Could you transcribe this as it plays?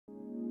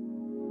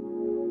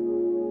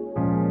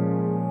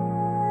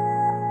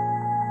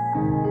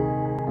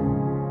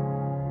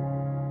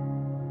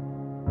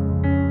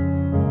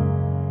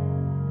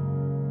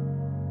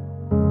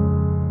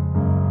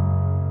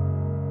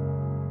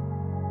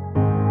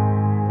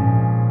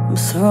I'm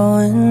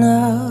throwing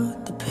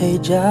out the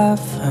page I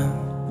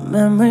found,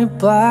 memory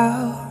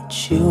about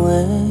you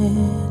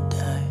and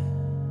I.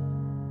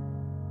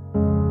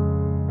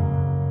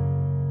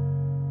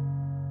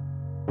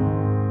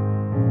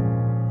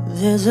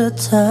 There's a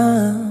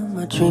time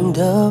I dreamed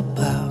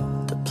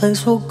about the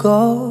place we'll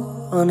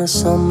go on a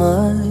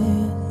summer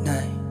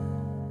night.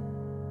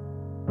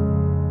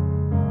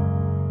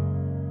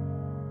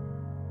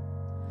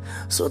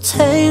 So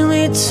take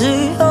me to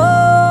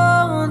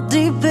your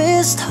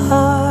deepest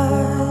heart.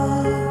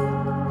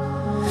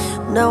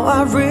 Now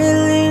I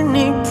really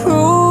need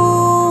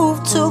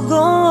proof to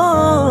go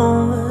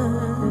on,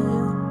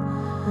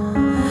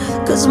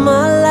 'cause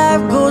my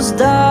life goes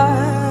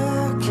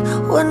dark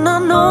when I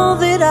know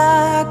that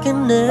I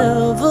can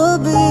never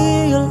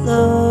be your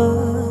love.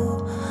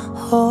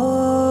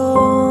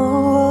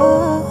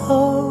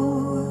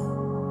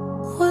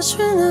 Wish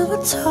we never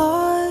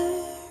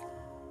talked,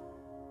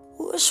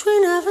 wish we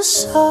never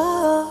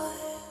saw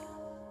it,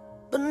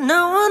 but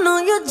now I know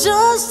you're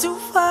just too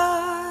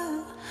far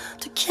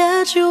to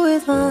catch you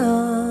with my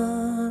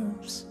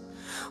arms.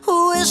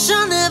 Wish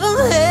I never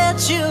met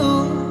you,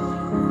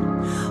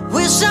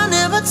 wish I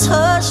never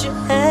touched your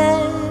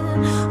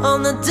hand on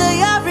the day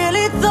I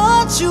really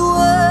thought you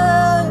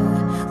were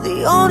the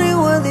only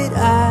one that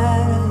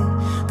I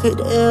could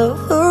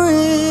ever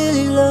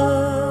really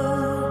love.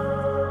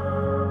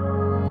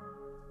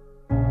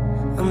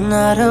 I'm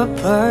not a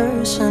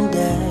person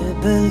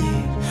that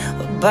believes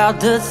about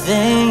the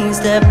things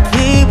that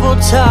people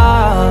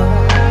talk.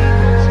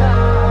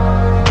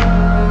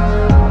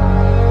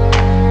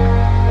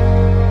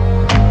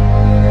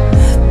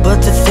 But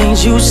the things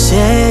you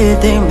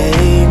said, they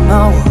made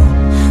my world.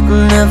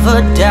 Never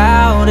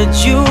doubted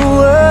you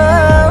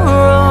were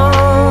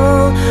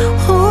wrong.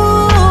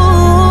 Ooh.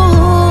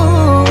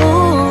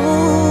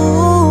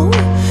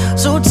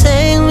 So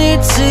take me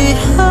to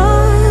your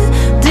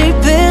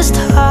deepest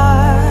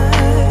heart.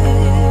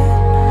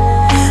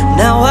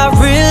 Now I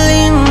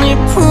really need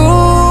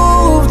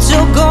proof to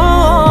go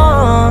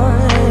on,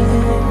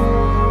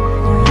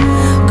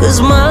 'cause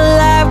my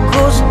life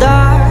goes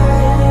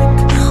dark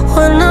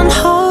when I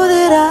know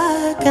that I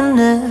can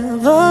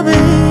never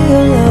be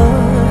alone.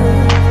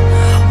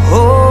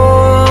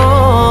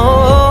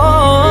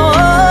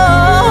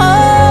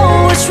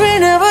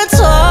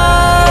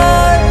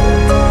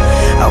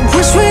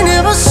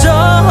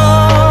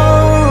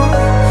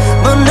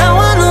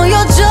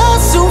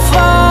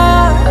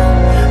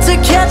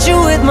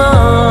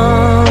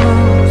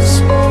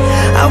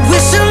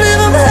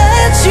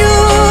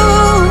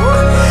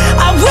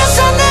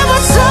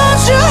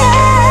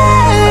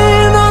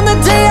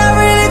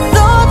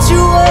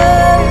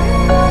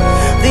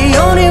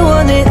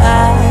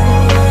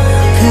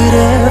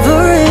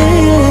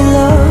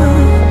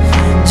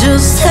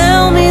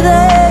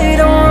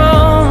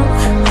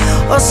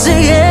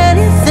 Say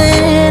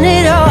anything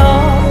at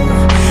all,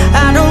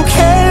 I don't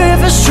care if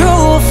it's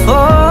true or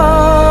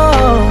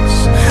false.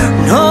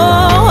 No,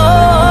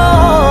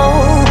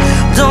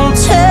 don't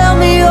tell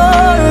me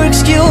your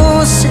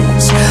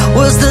excuses.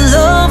 Was the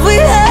love we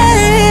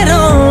had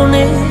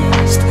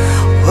honest?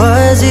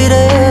 Was it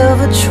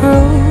ever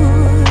true?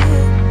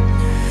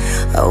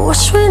 I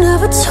wish we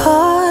never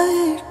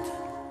talked,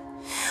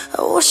 I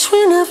wish we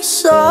never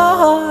saw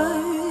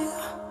it,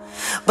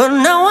 but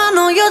now I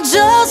know you're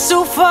just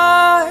too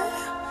far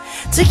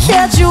to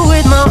catch you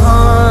with my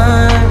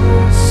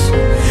arms.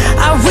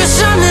 I wish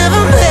I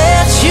never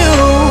met you,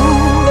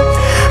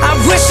 I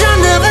wish I